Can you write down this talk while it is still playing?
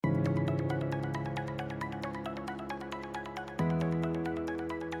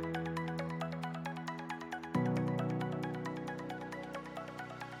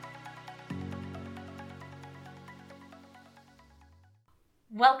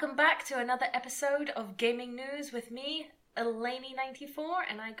Welcome back to another episode of Gaming News with me, Elaney94,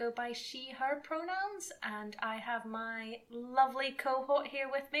 and I go by she, her pronouns, and I have my lovely cohort here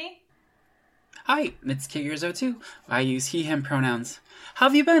with me. Hi, it's Kigers02. I use he, him pronouns. How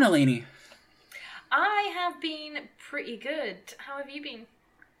have you been, Elaney? I have been pretty good. How have you been?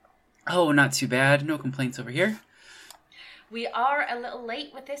 Oh, not too bad. No complaints over here. We are a little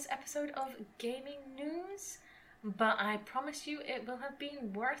late with this episode of Gaming News, but I promise you it will have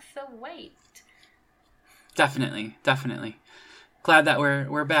been worth the wait. Definitely. Glad that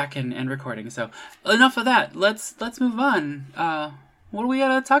we're back and recording. So enough of that. Let's move on. What do we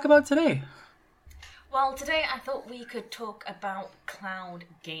gotta talk about today? Well, today I thought we could talk about cloud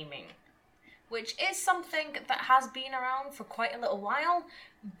gaming, which is something that has been around for quite a little while,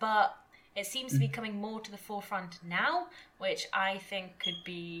 but it seems to be coming more to the forefront now, which I think could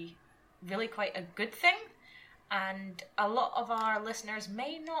be really quite a good thing. And a lot of our listeners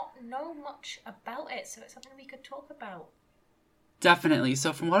may not know much about it, so it's something we could talk about. Definitely.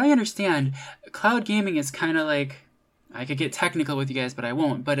 So from what I understand, cloud gaming is kind of like, I could get technical with you guys, but I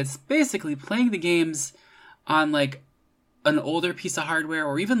won't, but it's basically playing the games on like an older piece of hardware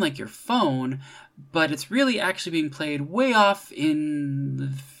or even like your phone, but it's really actually being played way off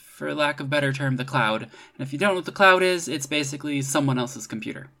in, for lack of a better term, the cloud. And if you don't know what the cloud is, it's basically someone else's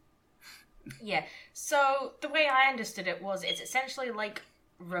computer. Yeah, so the way I understood it was it's essentially like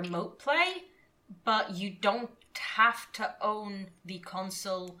remote play, but you don't have to own the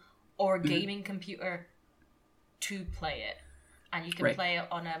console or gaming computer to play it. And you can play it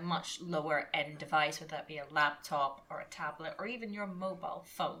on a much lower end device, whether that be a laptop or a tablet or even your mobile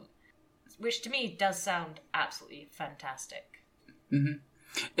phone, which to me does sound absolutely fantastic. Mm-hmm.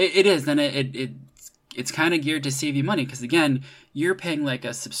 It is, and it's kind of geared to save you money, because again, you're paying like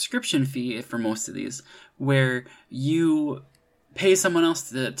a subscription fee for most of these, where you pay someone else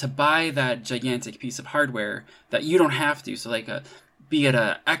to buy that gigantic piece of hardware that you don't have to. So like be it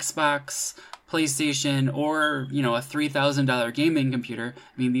a Xbox, PlayStation, or a $3,000 gaming computer.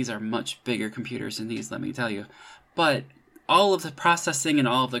 I mean, these are much bigger computers than these, let me tell you. But all of the processing and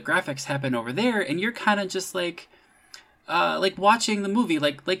all of the graphics happen over there, and you're kind of just like watching the movie,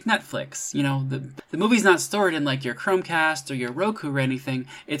 like Netflix. The movie's not stored in like your Chromecast or your Roku or anything.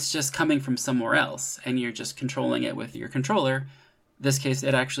 It's just coming from somewhere else, and you're just controlling it with your controller. In this case,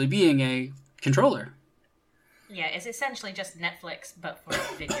 it actually being a controller. Yeah, it's essentially just Netflix, but for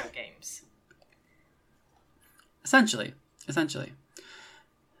video games. Essentially.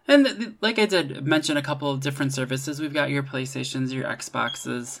 And like I did mention a couple of different services. We've got your PlayStations, your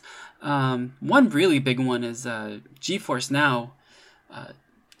Xboxes. One really big one is GeForce Now.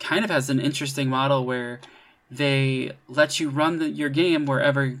 Kind of has an interesting model where they let you run your game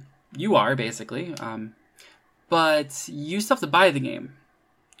wherever you are, basically. But you still have to buy the game,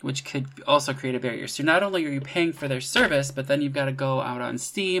 which could also create a barrier. So not only are you paying for their service, but then you've got to go out on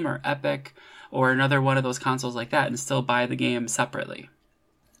Steam or Epic or another one of those consoles like that and still buy the game separately.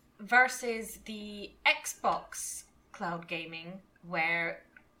 Versus the Xbox cloud gaming, where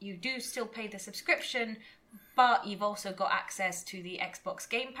you do still pay the subscription, but you've also got access to the Xbox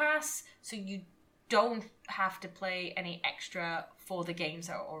Game Pass, so you don't have to play any extra for the games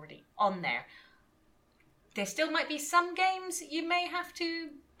that are already on there. There still might be some games you may have to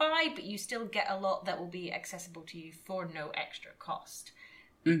buy, but you still get a lot that will be accessible to you for no extra cost.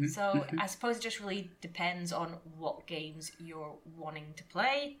 Mm-hmm. So I suppose it just really depends on what games you're wanting to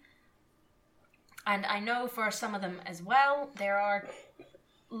play. And I know for some of them as well, there are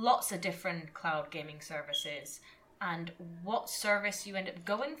lots of different cloud gaming services. And what service you end up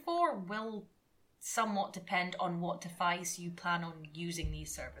going for will somewhat depend on what device you plan on using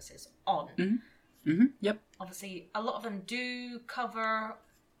these services on. Mm-hmm. Mm-hmm. Yep. Obviously, a lot of them do cover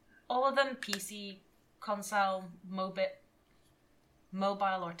all of them: PC, console, mobile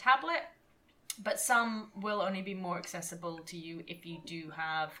or tablet. But some will only be more accessible to you if you do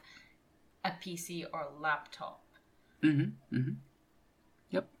have a PC or a laptop. Mm-hmm. Mm-hmm.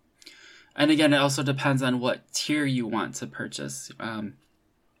 Yep. And again, it also depends on what tier you want to purchase.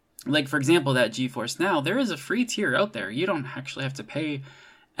 Like, for example, that GeForce Now, there is a free tier out there. You don't actually have to pay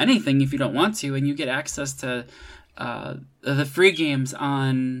anything if you don't want to, and you get access to the free games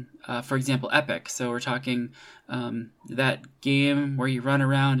on, for example, Epic. So we're talking that game where you run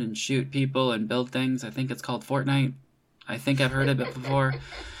around and shoot people and build things. I think it's called Fortnite. I think I've heard of it before.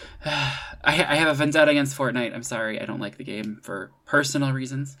 I have a vendetta against Fortnite. I'm sorry, I don't like the game for personal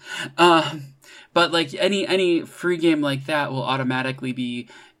reasons. But like any free game like that will automatically be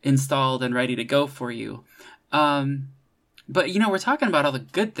installed and ready to go for you. But, we're talking about all the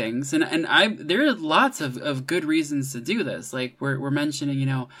good things, and there are lots of good reasons to do this. Like, we're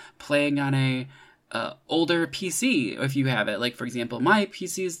mentioning, playing on a older PC if you have it. Like, for example, my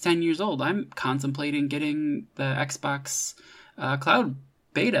PC is 10 years old. I'm contemplating getting the Xbox Cloud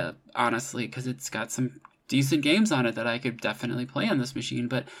Beta, honestly, because it's got some decent games on it that I could definitely play on this machine.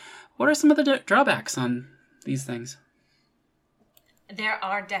 But what are some of the drawbacks on these things? There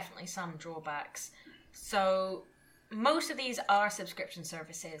are definitely some drawbacks. So most of these are subscription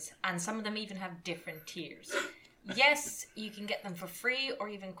services, and some of them even have different tiers. Yes, you can get them for free or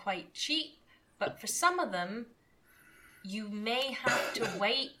even quite cheap, but for some of them, you may have to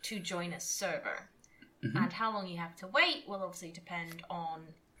wait to join a server. Mm-hmm. And how long you have to wait will obviously depend on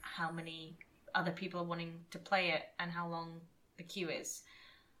how many other people are wanting to play it and how long the queue is.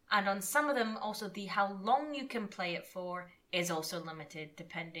 And on some of them, also how long you can play it for is also limited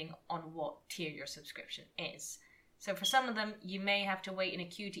depending on what tier your subscription is. So for some of them, you may have to wait in a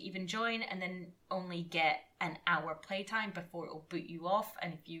queue to even join and then only get an hour playtime before it will boot you off.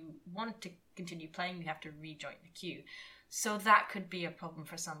 And if you want to continue playing, you have to rejoin the queue. So that could be a problem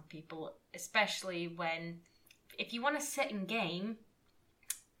for some people, especially if you want to sit in game,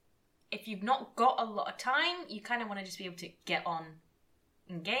 if you've not got a lot of time, you kind of want to just be able to get on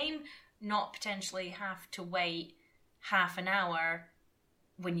in game, not potentially have to wait half an hour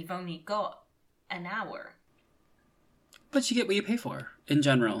when you've only got an hour. But you get what you pay for in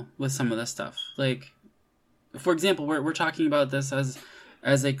general with some of this stuff. Like, for example, we're talking about this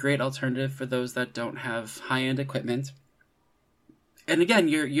as a great alternative for those that don't have high-end equipment. And again,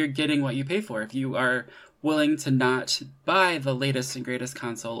 you're getting what you pay for. If you are willing to not buy the latest and greatest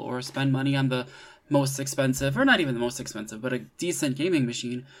console or spend money on the most expensive, or not even the most expensive, but a decent gaming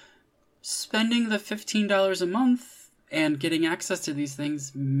machine, spending the $15 a month and getting access to these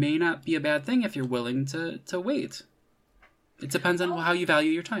things may not be a bad thing if you're willing to wait. It depends on how you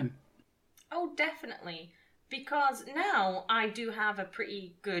value your time. Oh, definitely. Because now I do have a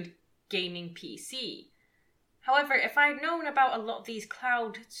pretty good gaming PC. However, if I'd known about a lot of these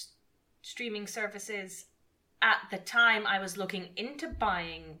cloud streaming services at the time I was looking into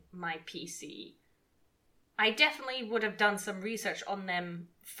buying my PC, I definitely would have done some research on them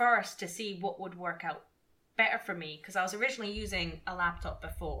first to see what would work out better for me. Because I was originally using a laptop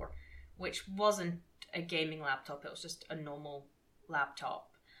before, which wasn't a gaming laptop, it was just a normal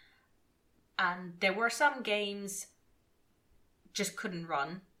laptop. And there were some games just couldn't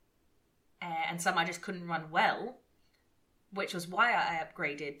run, and some I just couldn't run well, which was why I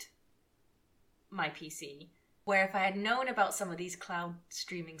upgraded my PC. Where if I had known about some of these cloud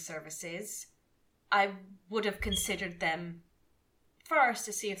streaming services, I would have considered them first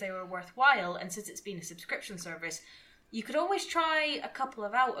to see if they were worthwhile. And since it's been a subscription service, you could always try a couple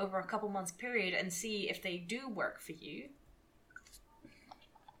of out over a couple months period and see if they do work for you.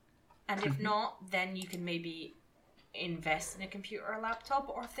 And if not, then you can maybe invest in a computer or a laptop.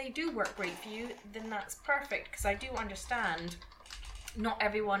 Or if they do work great for you, then that's perfect. Because I do understand not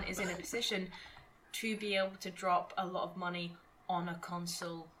everyone is in a position to be able to drop a lot of money on a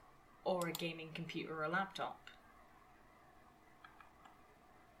console or a gaming computer or a laptop.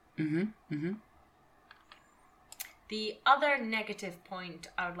 The other negative point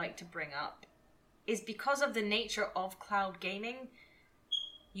I would like to bring up is because of the nature of cloud gaming,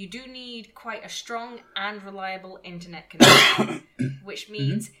 you do need quite a strong and reliable internet connection, which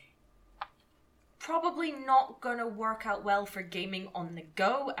means probably not going to work out well for gaming on the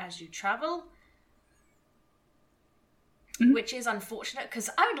go as you travel, which is unfortunate because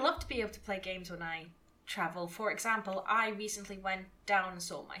I would love to be able to play games when I travel. For example, I recently went down and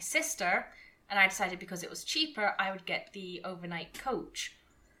saw my sister, and I decided because it was cheaper, I would get the overnight coach,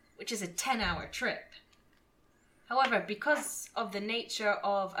 which is a 10-hour trip. However, because of the nature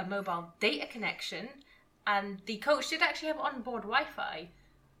of a mobile data connection, and the coach did actually have onboard Wi-Fi,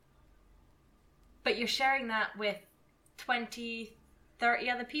 but you're sharing that with 20, 30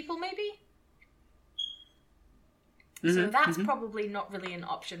 other people maybe? So that's probably not really an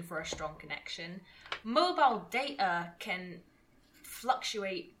option for a strong connection. Mobile data can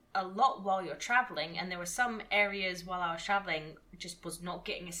fluctuate a lot while you're traveling, and there were some areas while I was traveling just was not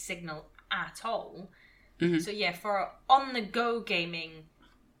getting a signal at all. So yeah, for on-the-go gaming,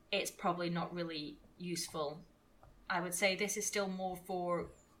 it's probably not really useful. I would say this is still more for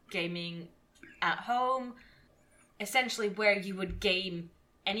gaming at home, essentially where you would game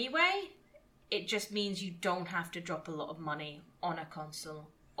anyway. It just means you don't have to drop a lot of money on a console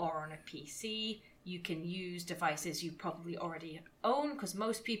or on a PC. You can use devices you probably already own, because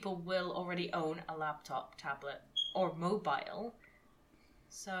most people will already own a laptop, tablet, or mobile.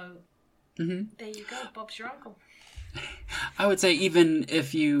 So there you go, Bob's your uncle. I would say even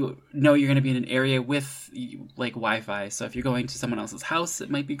if you know you're going to be in an area with like Wi-Fi, so if you're going to someone else's house, it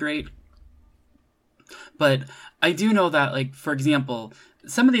might be great. But I do know that, like, for example,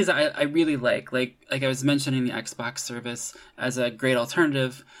 some of these I really like I was mentioning the Xbox service as a great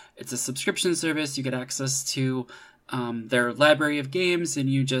alternative. It's a subscription service. You get access to their library of games, and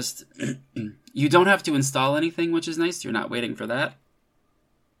you just you don't have to install anything, which is nice. You're not waiting for that.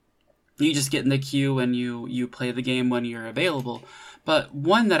 You just get in the queue and you play the game when you're available. But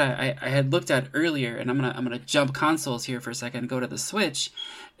one that I had looked at earlier, and I'm gonna jump consoles here for a second and go to the Switch,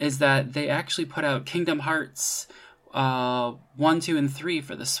 is that they actually put out Kingdom Hearts 1, 2, and 3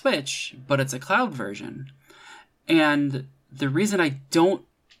 for the Switch, but it's a cloud version. And the reason I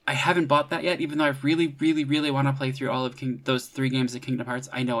haven't bought that yet, even though I really, really, really want to play through all of those 3 games of Kingdom Hearts.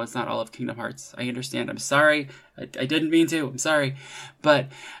 I know it's not all of Kingdom Hearts. I understand. I'm sorry. I didn't mean to. I'm sorry. But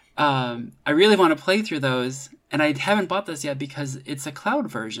I really want to play through those, and I haven't bought this yet because it's a cloud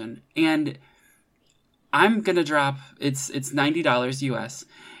version. And I'm going to drop, it's $90 US.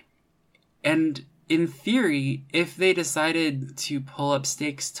 And in theory, if they decided to pull up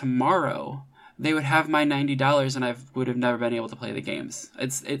stakes tomorrow, they would have my $90 and I would have never been able to play the games.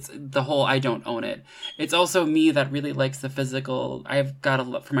 It's the whole I don't own it. It's also me that really likes the physical. I've got a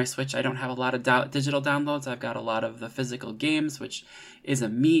lot for my Switch. I don't have a lot of digital downloads. I've got a lot of the physical games, which is a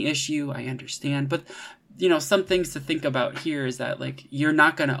me issue. I understand. But, some things to think about here is that, like, you're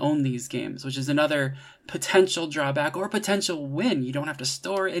not going to own these games, which is another potential drawback or potential win. You don't have to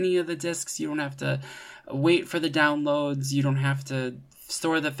store any of the discs. You don't have to wait for the downloads. You don't have to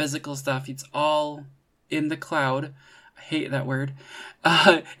store the physical stuff. It's all in the cloud. I hate that word.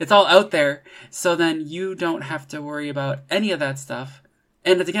 It's all out there. So then you don't have to worry about any of that stuff.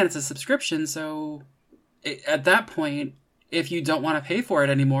 And again, it's a subscription. So at that point, if you don't want to pay for it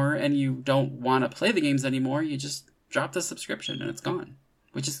anymore and you don't want to play the games anymore, you just drop the subscription and it's gone,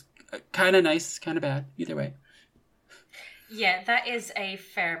 which is kind of nice, kind of bad, either way. Yeah, that is a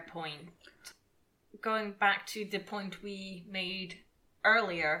fair point. Going back to the point we made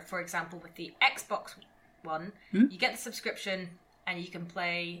earlier, for example, with the Xbox One, you get the subscription and you can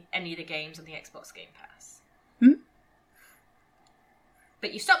play any of the games on the Xbox Game Pass.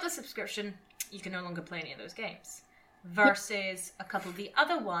 But you stop the subscription, you can no longer play any of those games. Versus a couple of the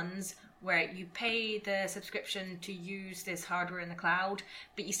other ones where you pay the subscription to use this hardware in the cloud,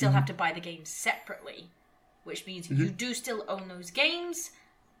 but you still have to buy the games separately, which means you do still own those games.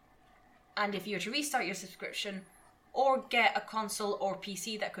 And if you were to restart your subscription or get a console or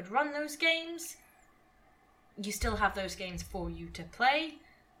PC that could run those games, you still have those games for you to play.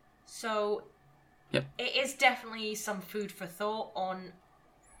 So it is definitely some food for thought on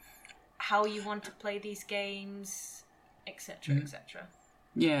how you want to play these games, etc., etc.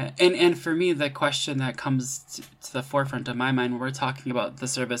 Yeah, and for me, the question that comes to the forefront of my mind when we're talking about the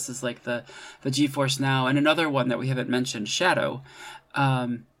services like the GeForce Now and another one that we haven't mentioned, Shadow,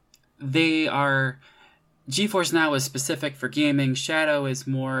 GeForce Now is specific for gaming. Shadow is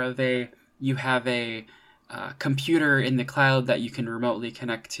more of you have a computer in the cloud that you can remotely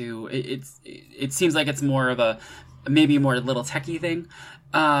connect to. It seems like it's more of a maybe more little techie thing.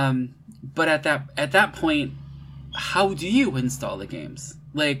 But at that point, how do you install the games?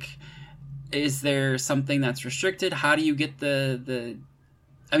 Like, is there something that's restricted? How do you get I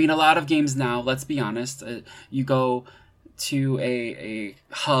mean, a lot of games now, let's be honest, you go to a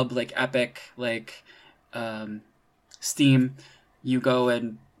hub like Epic, like Steam, you go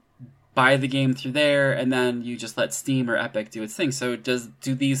and buy the game through there, and then you just let Steam or Epic do its thing. So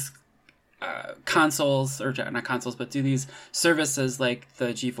do these consoles, or not consoles, but do these services like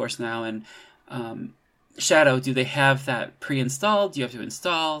the GeForce Now and Shadow, do they have that pre-installed? Do you have to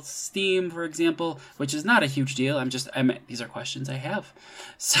install Steam, for example, which is not a huge deal. These are questions I have.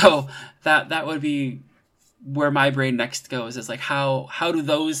 So that would be where my brain next goes, is like how do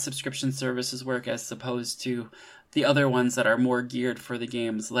those subscription services work as opposed to the other ones that are more geared for the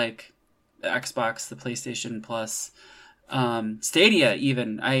games, like the Xbox, the PlayStation Plus, Stadia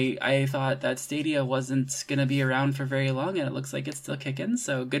even. I thought that Stadia wasn't going to be around for very long, and it looks like it's still kicking,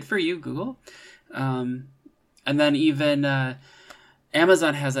 so good for you, Google. And then even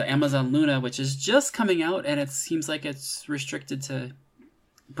Amazon has an Amazon Luna, which is just coming out, and it seems like it's restricted to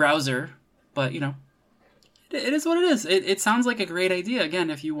browser, but it is what it is. It sounds like a great idea, again,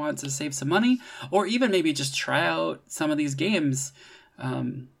 if you want to save some money, or even maybe just try out some of these games.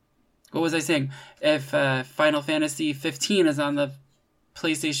 What was I saying? If Final Fantasy 15 is on the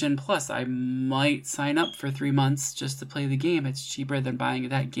PlayStation Plus, I might sign up for 3 months just to play the game. It's cheaper than buying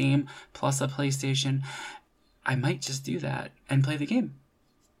that game plus a PlayStation. I might just do that and play the game.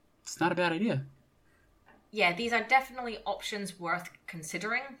 It's not a bad idea. yeah, these are definitely options worth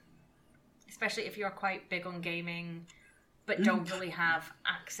considering, especially if you're quite big on gaming but don't really have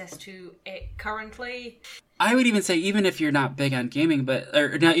access to it currently. I would even say, even if you're not big on gaming,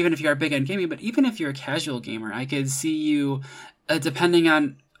 or not even if you are big on gaming, but even if you're a casual gamer, I could see you, depending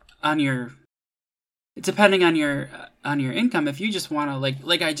on your income, if you just want to,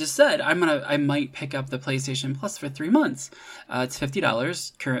 like I just said, I might pick up the PlayStation Plus for 3 months. It's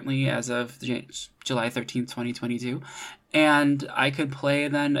 $50 currently as of July 13th, 2022, and I could play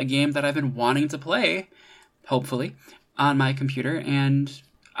then a game that I've been wanting to play, hopefully, on my computer, and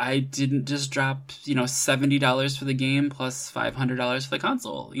I didn't just drop, $70 for the game plus $500 for the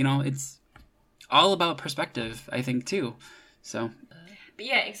console. It's all about perspective, I think, too. So, but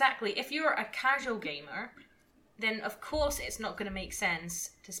yeah, exactly. If you're a casual gamer, then of course it's not going to make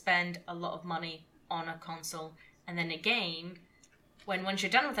sense to spend a lot of money on a console and then a game when once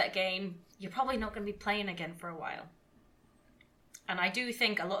you're done with that game, you're probably not going to be playing again for a while. And I do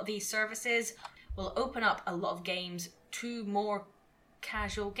think a lot of these services will open up a lot of games to more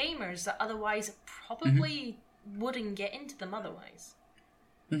casual gamers that otherwise probably wouldn't get into them otherwise.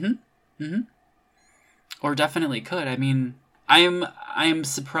 Or definitely could. I mean, I'm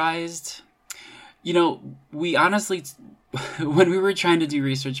surprised. We honestly, when we were trying to do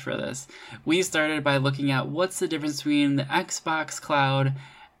research for this, we started by looking at what's the difference between the Xbox Cloud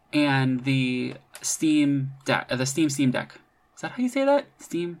and the Steam Steam Deck. Is that how you say that?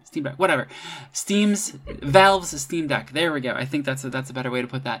 Steam Deck, whatever. Valve's Steam Deck. There we go. I think that's a better way to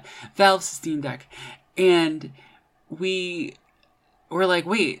put that. Valve's Steam Deck, and we were like,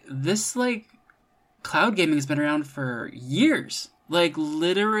 wait, this cloud gaming has been around for years,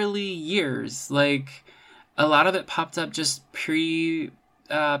 literally years. A lot of it popped up just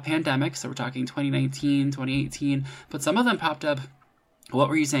pre-pandemic, so we're talking 2019, 2018. But some of them popped up. What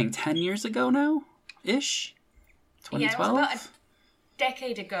were you saying? 10 years ago now, ish. 2012? Yeah, it was about a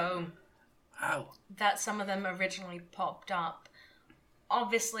decade ago. Wow. That some of them originally popped up.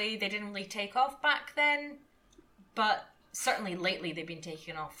 Obviously, they didn't really take off back then, but certainly lately they've been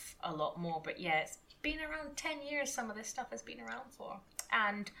taking off a lot more. But yeah, it's been around 10 years some of this stuff has been around for.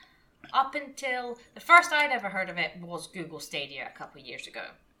 And up until the first I'd ever heard of it was Google Stadia a couple of years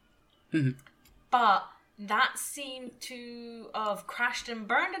ago. Mm-hmm. But that seemed to have crashed and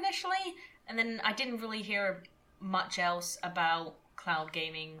burned initially, and then I didn't really hear much else about cloud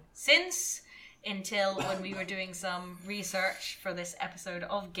gaming since, until when we were doing some research for this episode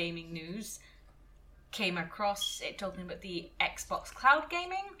of Gaming News, came across it talking about the Xbox cloud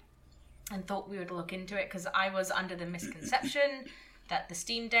gaming and thought we would look into it because I was under the misconception that the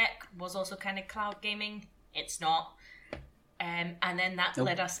Steam Deck was also kind of cloud gaming. It's not. And then that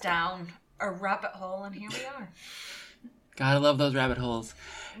led us down a rabbit hole, and here we are. Gotta love those rabbit holes.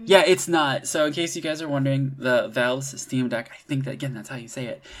 Yeah, it's not. So in case you guys are wondering, the Valve's Steam Deck, I think that, again, that's how you say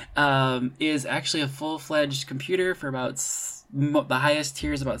it, is actually a full-fledged computer for about, the highest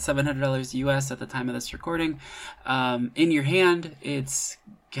tier is about $700 US at the time of this recording. In your hand, it's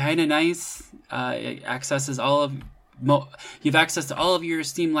kind of nice. It accesses you have access to all of your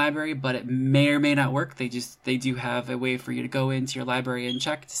Steam library, but it may or may not work. They do have a way for you to go into your library and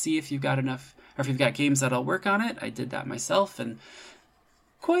check to see if you've got enough, or if you've got games that'll work on it. I did that myself, and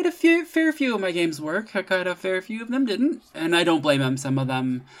quite a fair few of my games work. Quite a fair few of them didn't, and I don't blame them. Some of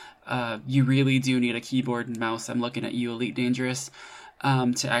them, you really do need a keyboard and mouse. I'm looking at you, Elite Dangerous,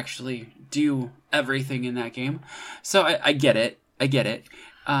 to actually do everything in that game. So I get it.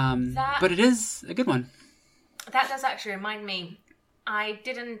 But it is a good one. That does actually remind me, I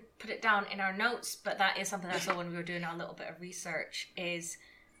didn't put it down in our notes, but that is something I saw when we were doing a little bit of research, is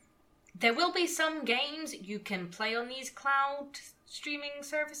there will be some games you can play on these cloud streaming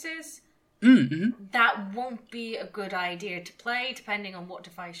services that won't be a good idea to play depending on what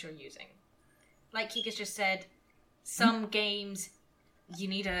device you're using. Like Kika's just said, some games you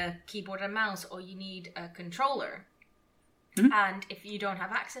need a keyboard and mouse or you need a controller. And if you don't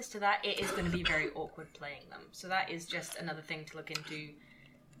have access to that, it is going to be very awkward playing them. So that is just another thing to look into,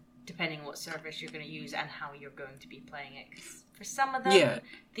 depending on what service you're going to use and how you're going to be playing it. 'Cause for some of them,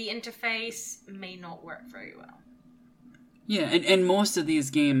 the interface may not work very well. Yeah, and most of these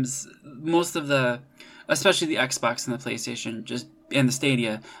games, especially the Xbox and the PlayStation, and the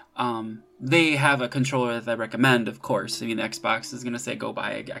Stadia, they have a controller that I recommend, of course. I mean, the Xbox is going to say, go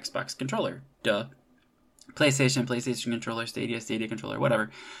buy an Xbox controller. Duh. PlayStation controller, Stadia controller, whatever.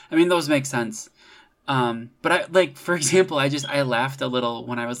 I mean, those make sense. But for example, I laughed a little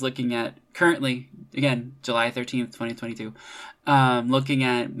when I was looking at, currently, again, July 13th, 2022, looking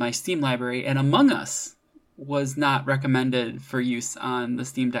at my Steam library, and Among Us was not recommended for use on the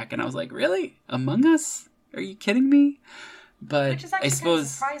Steam Deck. And I was like, really? Among Us? Are you kidding me? But which is actually I suppose kind of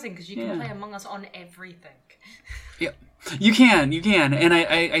surprising because you can play Among Us on everything. Yeah, you can, and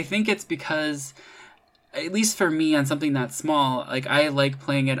I think it's because, at least for me, on something that small, like I like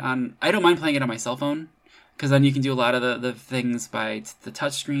playing it on. I don't mind playing it on my cell phone because then you can do a lot of the things by the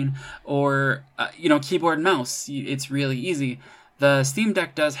touchscreen or keyboard and mouse. It's really easy. The Steam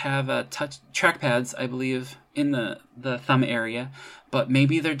Deck does have touch trackpads, I believe, in the thumb area, but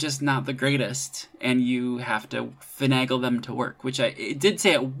maybe they're just not the greatest, and you have to finagle them to work, which it did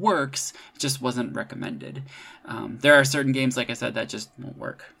say it works, it just wasn't recommended. There are certain games, like I said, that just won't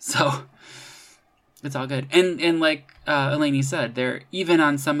work. So it's all good. And like Eleni said, there even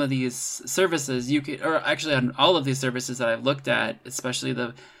on some of these services, you could, or actually on all of these services that I've looked at, especially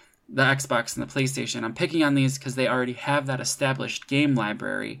the Xbox and the PlayStation, I'm picking on these because they already have that established game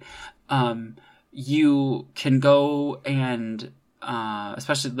library. You can go and,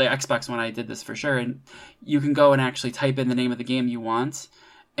 especially the Xbox one, I did this for sure, and you can go and actually type in the name of the game you want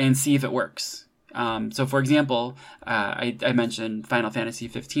and see if it works. So for example, I mentioned Final Fantasy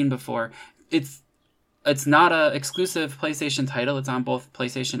 15 before. It's not a exclusive PlayStation title. It's on both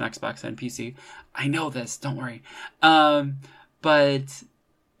PlayStation, Xbox, and PC. I know this, don't worry. But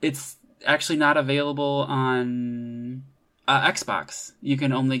it's actually not available on Xbox. You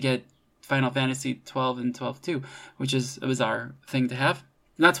can only get Final Fantasy 12 and 12-2, which is a bizarre thing to have.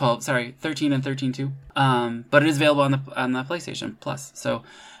 Not 12, sorry, 13 and 13-2. But it is available on the PlayStation Plus. So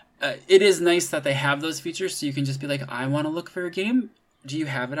it is nice that they have those features, so you can just be like, I want to look for a game. Do you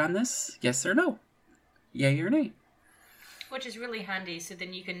have it on this? Yes or no? Yay or nay? Which is really handy, so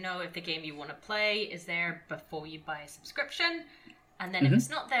then you can know if the game you want to play is there before you buy a subscription. And then if it's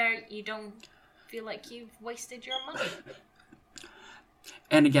not there, you don't feel like you've wasted your money.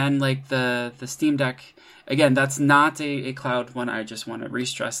 And again, like the Steam Deck, again, that's not a cloud one. I just want to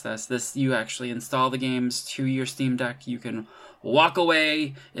re-stress this. You actually install the games to your Steam Deck. You can walk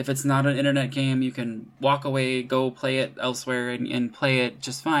away. If it's not an internet game, you can walk away, go play it elsewhere and play it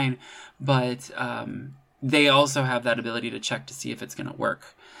just fine. But they also have that ability to check to see if it's going to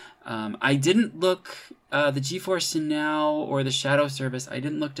work. I didn't look, the GeForce Now or the Shadow service, I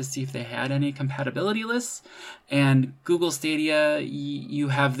didn't look to see if they had any compatibility lists. And Google Stadia, you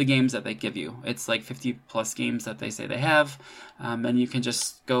have the games that they give you. It's like 50 plus games that they say they have. And you can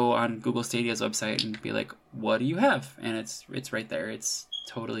just go on Google Stadia's website and be like, what do you have? And it's right there. It's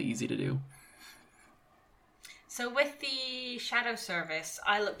totally easy to do. So with the Shadow service,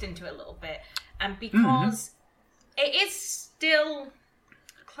 I looked into it a little bit. And because it is still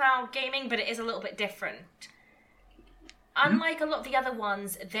cloud gaming, but it is a little bit different. Unlike a lot of the other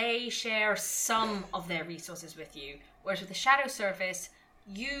ones, they share some of their resources with you. Whereas with the Shadow service,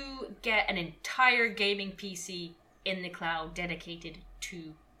 you get an entire gaming PC in the cloud dedicated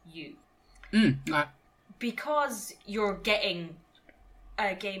to you. Because you're getting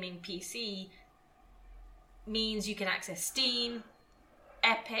a gaming PC means you can access Steam,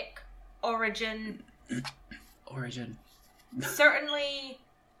 Epic, Origin. Certainly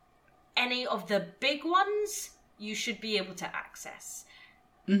any of the big ones you should be able to access.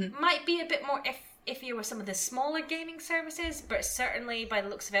 Might be a bit more iffy with some of the smaller gaming services, but certainly by the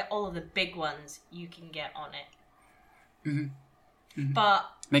looks of it, all of the big ones you can get on it. But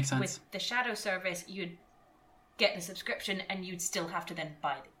makes sense. With the Shadow service, you'd get the subscription and you'd still have to then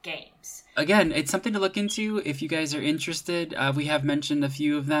buy the games. Again, it's something to look into if you guys are interested. We have mentioned a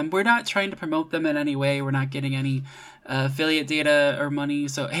few of them. We're not trying to promote them in any way. We're not getting any affiliate data or money.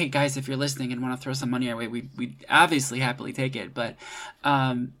 So, hey, guys, if you're listening and want to throw some money our way, we obviously happily take it. But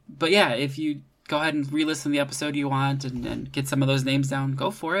yeah, if you go ahead and re-listen to the episode you want and get some of those names down, go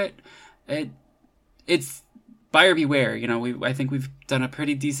for it. It's buyer beware. I think we've done a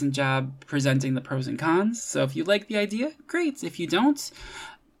pretty decent job presenting the pros and cons. So if you like the idea, great. If you don't,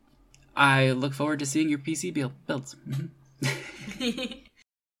 I look forward to seeing your PC built.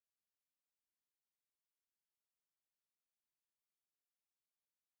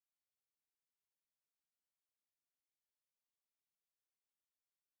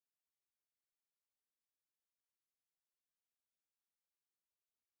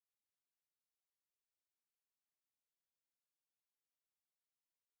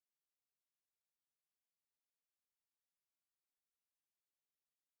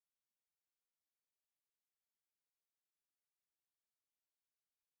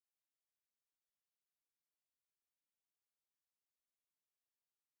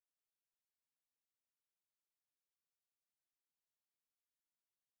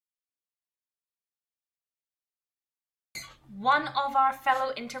 One of our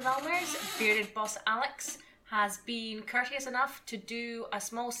fellow Interrealmers, Bearded Boss Alex, has been courteous enough to do a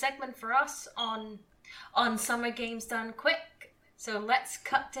small segment for us on on Summer Games Done Quick. So let's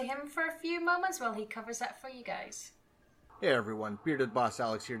cut to him for a few moments while he covers that for you guys. Hey everyone, Bearded Boss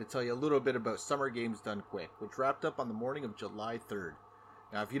Alex here to tell you a little bit about Summer Games Done Quick, which wrapped up on the morning of July 3rd.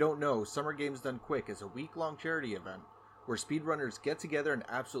 Now, if you don't know, Summer Games Done Quick is a week-long charity event where speedrunners get together and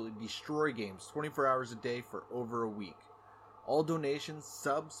absolutely destroy games 24 hours a day for over a week. All donations,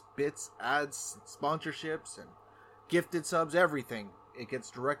 subs, bits, ads, sponsorships, and gifted subs, everything, it gets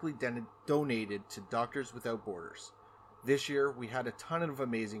directly donated to Doctors Without Borders. This year, we had a ton of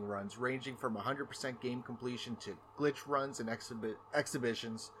amazing runs, ranging from 100% game completion to glitch runs and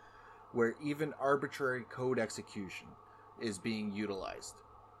exhibitions, where even arbitrary code execution is being utilized.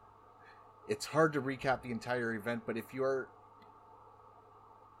 It's hard to recap the entire event, but if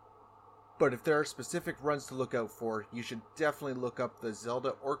there are specific runs to look out for, you should definitely look up the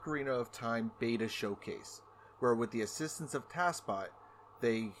Zelda Ocarina of Time beta showcase, where with the assistance of TaskBot,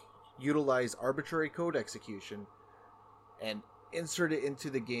 they utilize arbitrary code execution and insert it into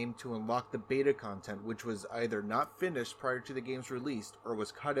the game to unlock the beta content, which was either not finished prior to the game's release or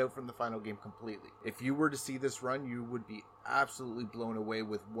was cut out from the final game completely. If you were to see this run, you would be absolutely blown away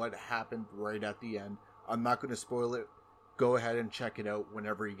with what happened right at the end. I'm not going to spoil it. Go ahead and check it out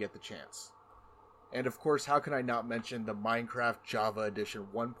whenever you get the chance. And of course, how can I not mention the Minecraft Java Edition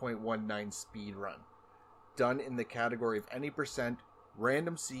 1.19 speedrun, done in the category of any percent,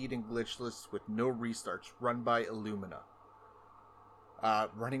 random seed and glitchless with no restarts, run by Illumina.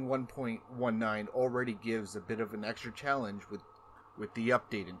 Running 1.19 already gives a bit of an extra challenge with the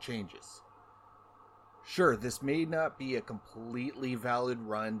update and changes. Sure, this may not be a completely valid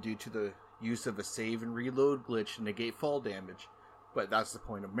run due to the use of a save and reload glitch to negate fall damage, but that's the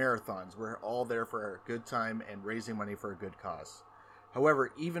point of marathons. We're all there for a good time and raising money for a good cause.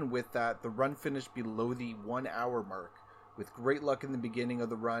 However, even with that, the run finished below the 1 hour mark, with great luck in the beginning of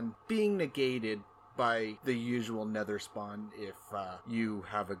the run being negated by the usual nether spawn if you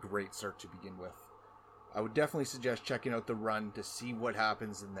have a great start to begin with. I would definitely suggest checking out the run to see what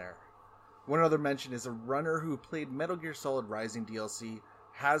happens in there. One other mention is a runner who played Metal Gear Solid Rising DLC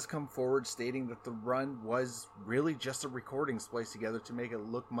has come forward stating that the run was really just a recording spliced together to make it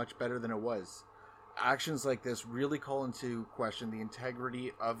look much better than it was. Actions like this really call into question the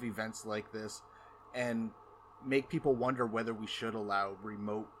integrity of events like this and make people wonder whether we should allow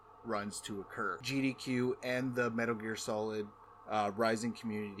remote runs to occur. GDQ and the Metal Gear Solid Rising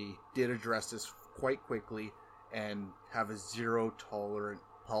community did address this quite quickly and have a zero tolerant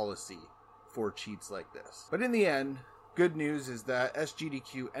policy for cheats like this. But in the end, good news is that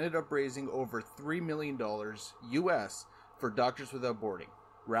SGDQ ended up raising over $3 million US for Doctors Without Boarding,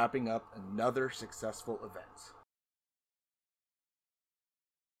 wrapping up another successful event.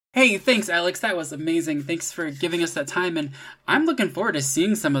 Hey, thanks, Alex. That was amazing. Thanks for giving us that time, and I'm looking forward to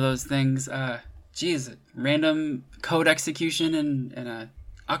seeing some of those things. Random code execution and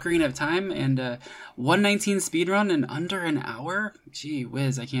Ocarina of Time and 119 speedrun in under an hour. Gee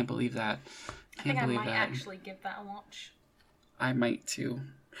whiz, I can't believe that. I think I might actually give that a watch. I might too.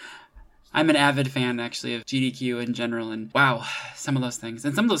 I'm an avid fan, actually, of GDQ in general, and wow, some of those things.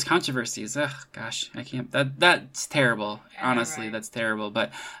 And some of those controversies, gosh, I can't, that's terrible. Honestly, right. That's terrible.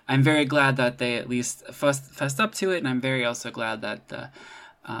 But I'm very glad that they at least fessed up to it, and I'm very also glad that the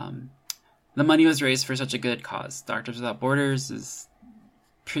money was raised for such a good cause. Doctors Without Borders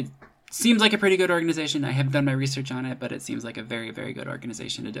seems like a pretty good organization. I haven't done my research on it, but it seems like a very, very good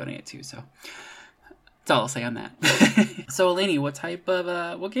organization to donate to, so that's all I'll say on that. So, Eleni, what type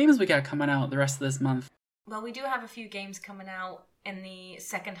of what games we got coming out the rest of this month? Well, we do have a few games coming out in the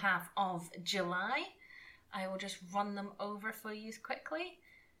second half of July. I will just run them over for you quickly.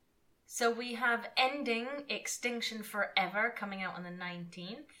 So we have Ending Extinction Forever coming out on the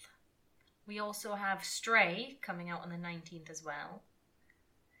 19th. We also have Stray coming out on the 19th as well.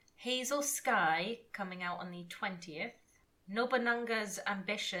 Hazel Sky coming out on the 20th. Nobunaga's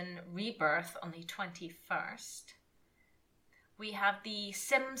Ambition Rebirth on the 21st. We have the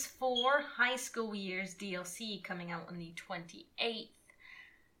Sims 4 High School Years DLC coming out on the 28th.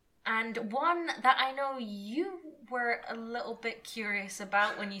 And one that I know you were a little bit curious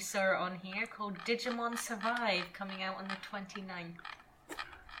about when you saw it on here, called Digimon Survive, coming out on the 29th.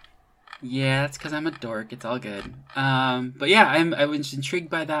 Yeah, it's because I'm a dork. It's all good. But yeah, I was intrigued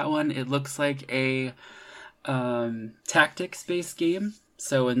by that one. It looks like a tactics-based game.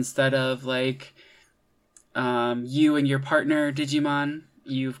 So instead of like you and your partner Digimon,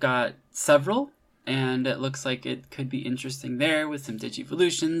 you've got several, and it looks like it could be interesting there with some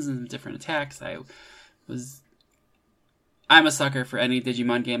Digivolutions and different attacks. I'm a sucker for any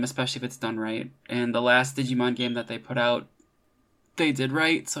Digimon game, especially if it's done right. And the last Digimon game that they put out, they did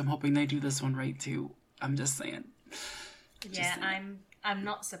right, so I'm hoping they do this one right too. I'm just saying. Yeah, I'm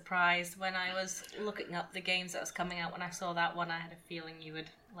not surprised. When I was looking up the games that was coming out, when I saw that one, I had a feeling you would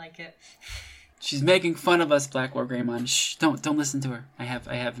like it. She's making fun of us, Black War Greymon. Shh, don't listen to her. I have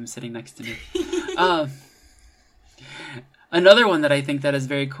him sitting next to me. Another one that I think that is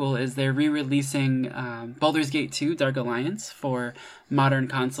very cool is they're re-releasing Baldur's Gate 2 Dark Alliance for modern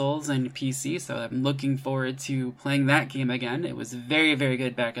consoles and PC, so I'm looking forward to playing that game again. It was very, very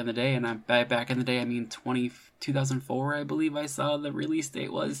good back in the day, and by back in the day I mean 2004, I believe I saw the release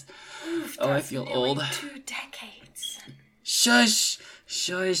date was. Oof, I feel old. 2 decades. Shush!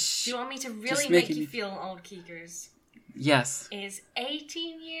 Do you want me to really make you feel old, Keekers? Yes. Is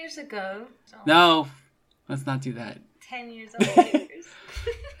 18 years ago. So No, let's not do that. 10 years old, Keekers.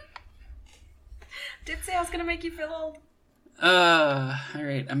 Did say I was going to make you feel old. All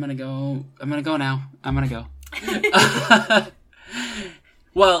right, I'm gonna go now. I'm gonna go.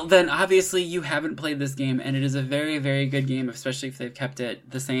 Well, then obviously you haven't played this game, and it is a very, very good game, especially if they've kept it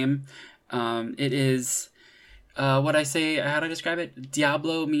the same. It is, how do I describe it?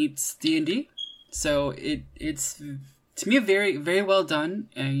 Diablo meets D&D. So it's, to me, very, very well done.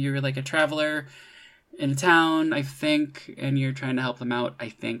 You're like a traveler in a town, I think, and you're trying to help them out, I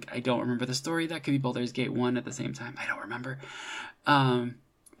think. I don't remember the story. That could be Baldur's Gate 1 at the same time. I don't remember.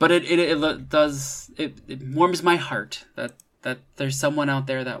 But it warms my heart that there's someone out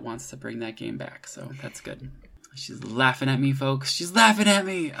there that wants to bring that game back. So that's good. She's laughing at me, folks. She's laughing at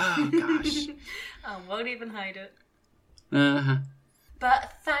me. Oh, gosh. I won't even hide it. Uh-huh.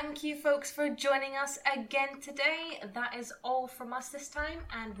 But thank you, folks, for joining us again today. That is all from us this time,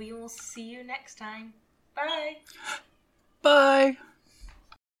 and we will see you next time. Bye. Bye.